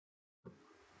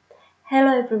Hello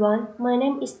everyone, my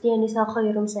name is Dianisa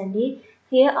Khairum Sandi.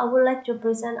 Here I would like to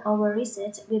present our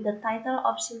research with the title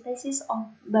of Synthesis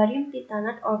of Barium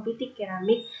Titanate or BT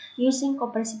ceramic using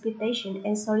co-precipitation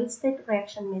and solid-state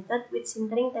reaction method with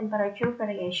sintering temperature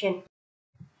variation.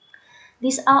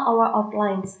 These are our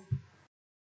outlines.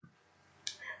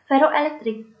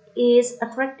 Ferroelectric is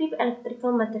attractive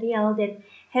electrical material that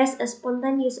has a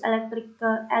spontaneous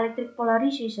electric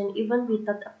polarization even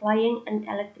without applying an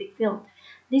electric field.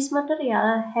 This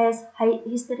material has high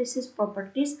hysteresis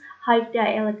properties, high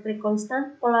dielectric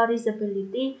constant,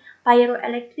 polarizability,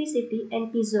 pyroelectricity,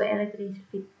 and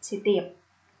piezoelectricity.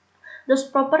 Those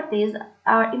properties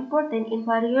are important in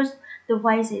various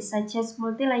devices such as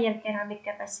multi-layer ceramic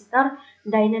capacitor,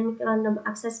 dynamic random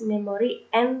access memory,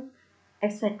 and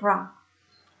etc.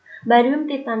 Barium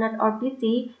titanate or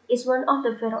BT is one of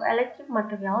the ferroelectric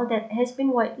material that has been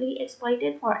widely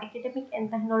exploited for academic and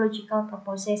technological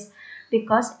purposes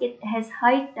because it has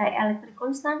high dielectric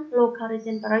constant, low Carnot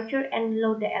temperature, and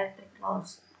low dielectric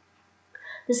loss.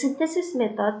 The synthesis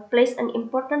method plays an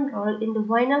important role in the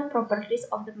final properties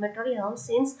of the material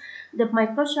since the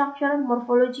microstructure,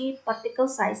 morphology, particle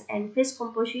size, and phase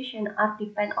composition are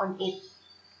depend on it.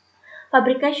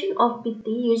 Fabrication of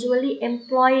BT usually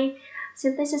employ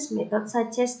synthesis methods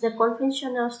such as the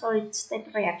conventional solid-state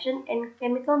reaction and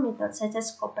chemical methods such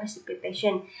as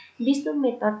co-precipitation. These two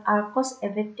methods are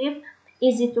cost-effective,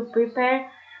 easy to prepare,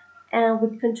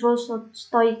 with controlled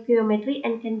stoichiometry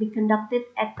and can be conducted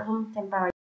at room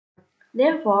temperature.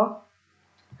 Therefore,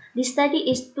 the study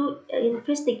is to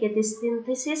investigate the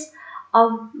synthesis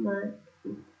of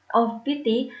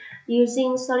BT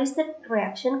using solid-state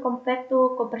reaction compared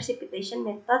to co-precipitation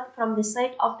method from the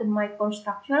side of the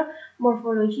microstructure,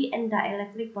 morphology, and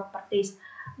dielectric properties.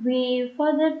 We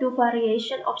further do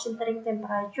variation of sintering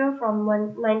temperature from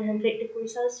 900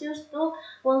 degrees Celsius to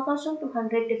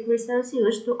 1200 degrees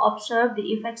Celsius to observe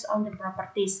the effects on the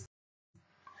properties.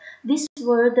 These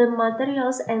were the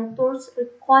materials and tools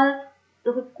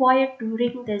required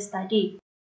during the study.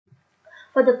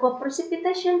 For the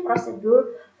co-precipitation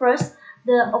procedure, first,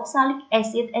 the oxalic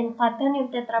acid and titanium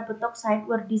tetrabutoxide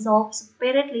were dissolved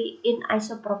separately in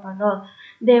isopropanol.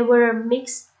 They were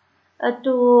mixed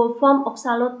to form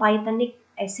oxalotitanic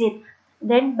acid.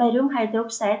 Then barium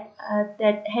hydroxide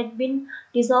that had been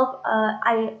dissolved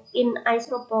in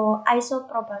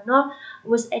isopropanol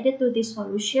was added to this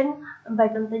solution by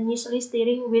continuously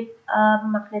stirring with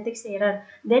magnetic stirrer.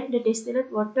 Then the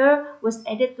distilled water was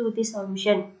added to this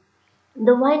solution.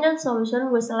 The final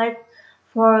solution was left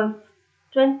for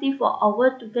 24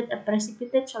 hours to get a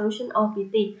precipitate solution of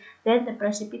BT. Then the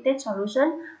precipitate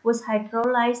solution was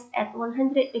hydrolyzed at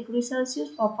 100 degrees Celsius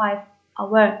for 5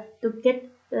 hours to get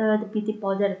the BT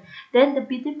powder. Then the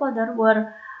BT powder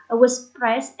was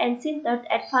pressed and sintered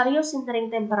at various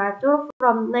sintering temperature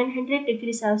from 900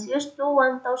 degrees Celsius to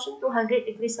 1200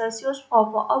 degrees Celsius for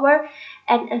 4 hours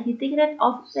and a heating rate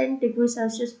of 10 degrees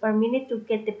Celsius per minute to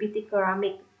get the BT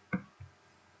ceramic.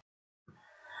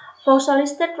 For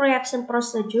solid-state reaction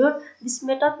procedure, this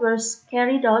method was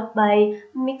carried out by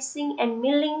mixing and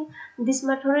milling this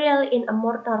material in a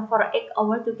mortar for 8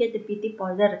 hours to get the BT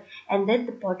powder, and then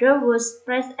the powder was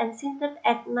pressed and sintered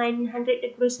at 900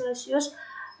 degrees Celsius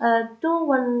to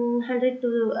 1200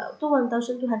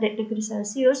 degrees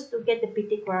Celsius to get the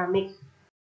BT ceramic.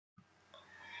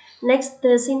 Next,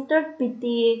 the sintered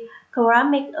BT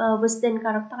ceramic was then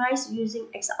characterized using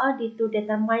XRD to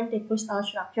determine the crystal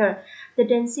structure. The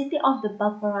density of the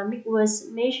bulk ceramic was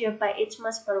measured by its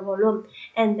mass per volume,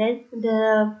 and then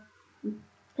the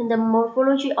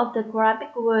morphology of the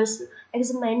ceramic was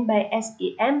examined by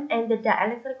SEM, and the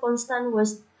dielectric constant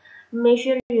was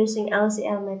measured using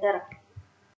LCL method.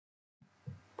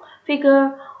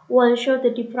 Figure 1 shows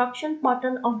the diffraction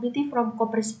pattern of BT from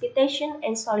co-precipitation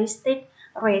and solid-state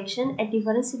reaction at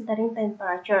different sintering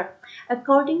temperature.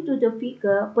 According to the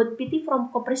figure, both BT from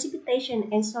co-precipitation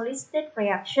and solid-state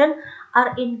reaction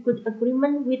are in good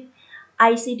agreement with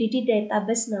ICDD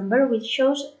database number, which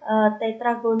shows a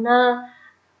tetragonal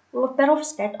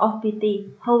perovskite of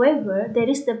BT. However, there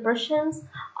is the presence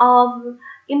of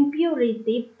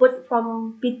impurity both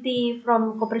from BT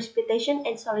from co-precipitation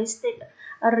and solid-state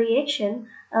reaction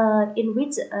in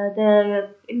which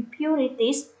the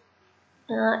impurities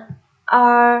uh,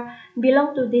 are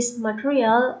belong to this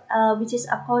material which is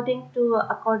according to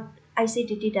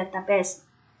ICDD database.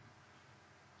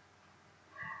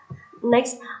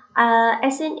 Next,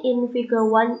 as in figure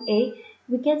 1a,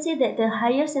 we can see that the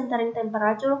higher sintering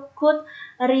temperature could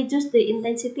reduce the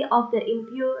intensity of the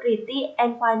impurity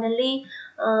and finally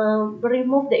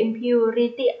remove the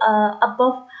impurity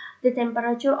above the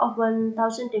temperature of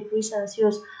 1000 degrees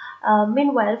Celsius.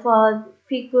 Meanwhile, for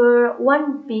figure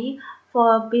 1b,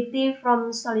 for BT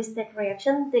from solid state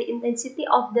reaction, the intensity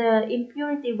of the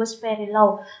impurity was very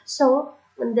low. So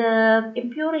the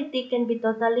impurity can be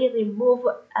totally removed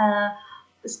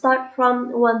start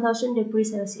from 1000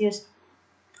 degrees Celsius.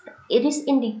 It is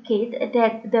indicated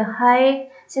that the high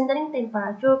sintering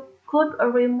temperature could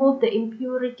remove the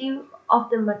impurity of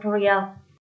the material.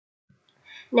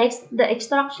 Next, the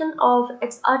extraction of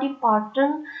XRD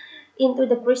pattern into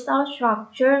the crystal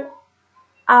structure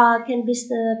can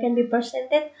be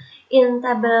presented in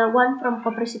table 1 from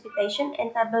co-precipitation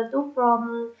and table 2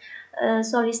 from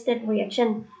solid state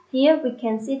reaction. Here we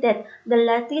can see that the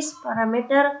lattice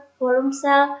parameter, volume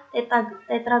cell,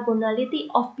 tetragonality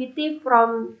of PT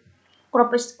from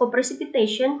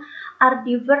co-precipitation are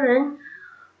different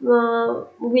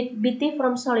with BT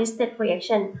from solid state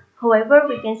reaction. However,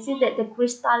 we can see that the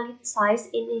crystalline size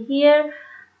in here,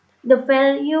 the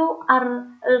value are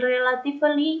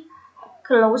relatively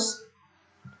close,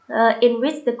 in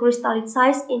which the crystalline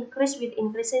size increased with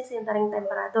increasing sintering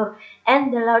temperature,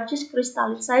 and the largest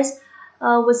crystalline size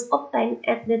was obtained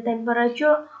at the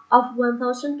temperature of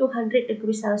 1200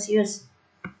 degrees Celsius.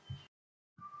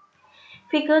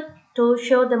 Figure 2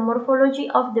 show the morphology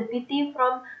of the PT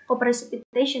from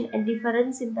co-precipitation and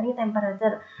different sintering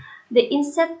temperature. The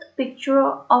inset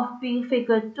picture of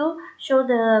figure 2 show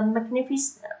the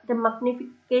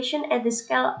magnification at the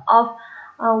scale of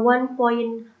 1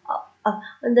 point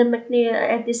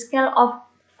at the scale of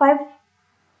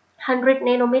 500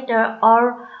 nanometer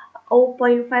or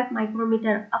 0.5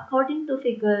 micrometer. According to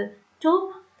figure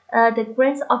 2, the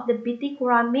grains of the BT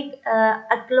ceramic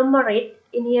agglomerate,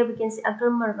 in here we can see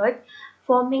agglomerate,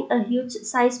 forming a huge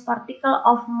size particle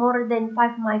of more than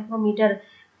 5 micrometer.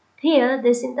 Here, the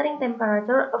sintering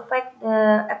temperature affects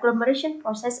the agglomeration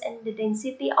process and the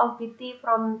density of BT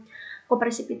from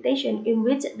co-precipitation, in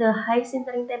which the high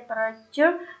sintering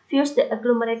temperature fuse the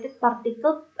agglomerated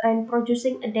particle and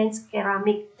producing a dense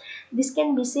ceramic. This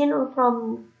can be seen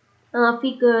from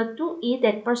figure 2e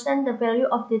that present the value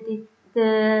of the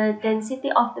density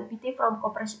of the BT from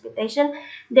co-precipitation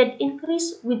that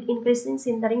increase with increasing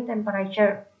sintering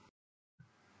temperature.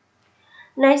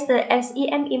 Next, the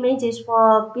SEM images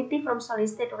for BT from solid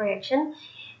state reaction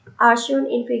are shown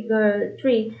in figure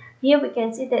 3. Here we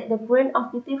can see that the grain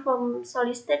of BT from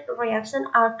solid state reaction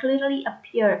are clearly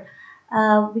appear.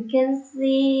 We can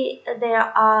see there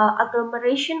are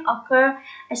agglomeration occur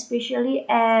especially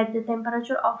at the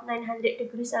temperature of 900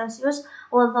 degrees Celsius,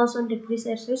 1000 degrees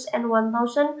Celsius, and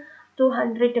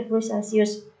 1200 degrees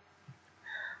Celsius.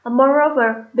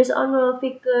 Moreover, based on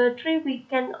figure 3, we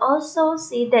can also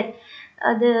see that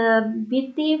the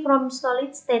BT from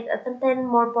solid state contain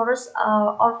more porous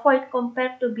or void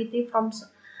compared to BT from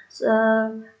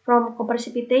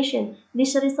co-precipitation.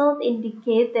 This result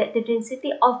indicate that the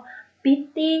density of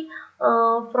BT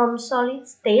from solid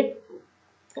state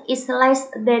is less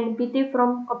than BT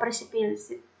from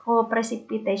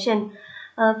co-precipitation.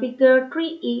 Figure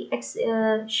 3e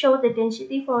show the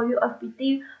density value of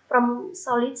BT from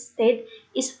solid state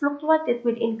is fluctuated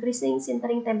with increasing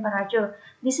sintering temperature.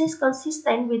 This is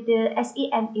consistent with the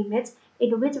SEM image,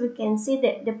 in which we can see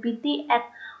that the BT at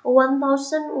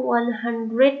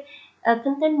 1100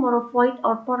 contain more void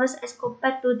or porous as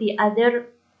compared to the other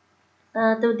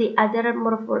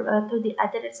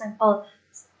sample.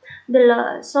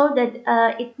 So that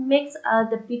it makes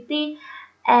the BT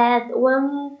at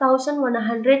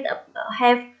 1100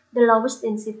 have the lowest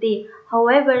density.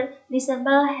 However, this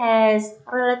sample has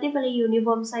relatively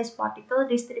uniform size particle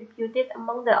distributed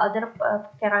among the other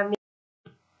ceramic.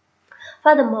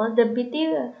 Furthermore, the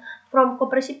BT from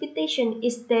co-precipitation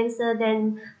is denser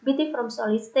than BT from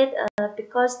solid state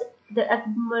because the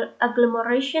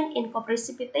agglomeration in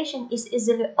co-precipitation is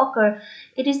easily occur.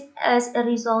 It is as a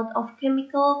result of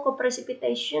chemical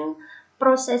co-precipitation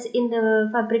process in the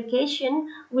fabrication,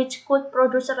 which could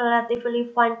produce a relatively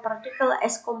fine particle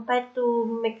as compared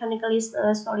to mechanically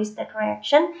solid state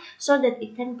reaction, so that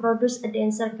it can produce a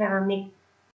denser ceramic.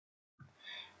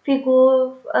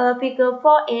 Figure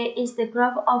 4a is the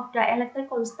graph of dielectric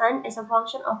constant as a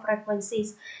function of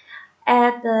frequencies.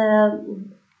 At the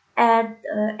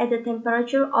at the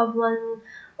temperature of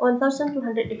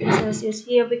 1200 degrees Celsius,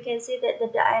 here we can see that the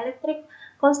dielectric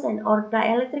constant or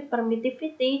dielectric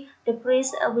permittivity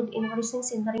decrease with increasing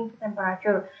sintering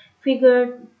temperature.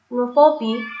 Figure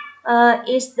 4b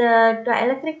is the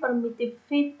dielectric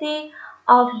permittivity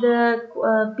of the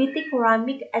BT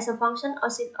ceramic as a function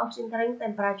of sintering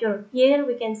temperature. Here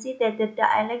we can see that the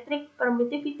dielectric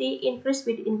permittivity increase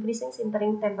with increasing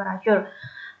sintering temperature.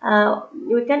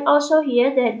 We can also hear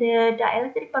that the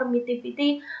dielectric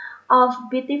permittivity of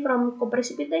BT from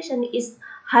co-precipitation is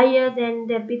higher than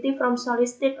the BT from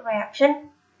solid-state reaction,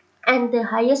 and the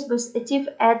highest was achieved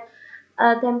at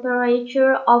a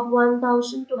temperature of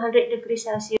 1200 degrees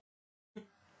Celsius.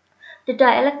 The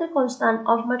dielectric constant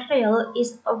of material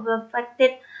is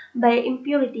affected by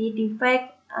impurity,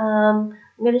 defect, grain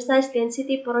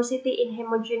density, porosity,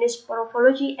 inhomogeneous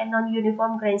morphology, and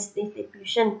non-uniform grain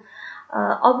distribution.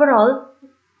 Overall,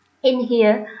 in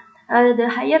here, the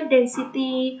higher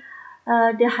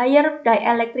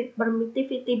dielectric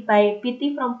permittivity by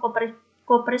BT from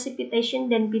co-precipitation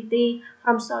than BT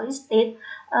from solid state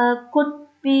could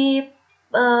be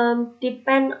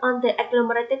depend on the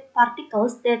agglomerated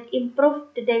particles that improve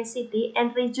the density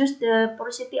and reduce the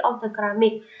porosity of the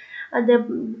ceramic,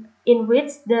 in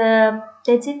which the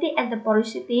density and the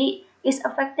porosity is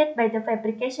affected by the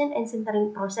fabrication and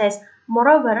sintering process.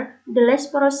 Moreover, the less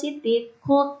porosity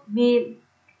could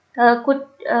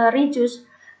reduce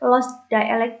loss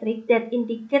dielectric that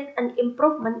indicate an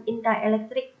improvement in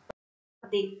dielectric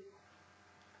property.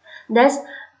 Thus,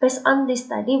 based on this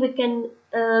study, we can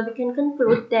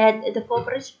conclude that the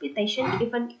co-precipitation,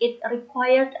 even it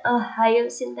required a higher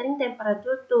sintering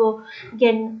temperature to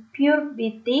gain pure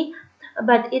BT,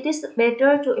 but it is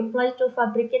better to employ to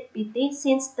fabricate BT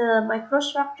since the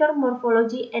microstructure,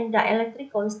 morphology, and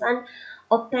dielectric constant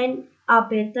obtained are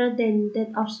better than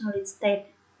that of solid state.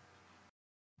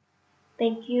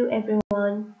 Thank you,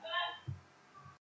 everyone.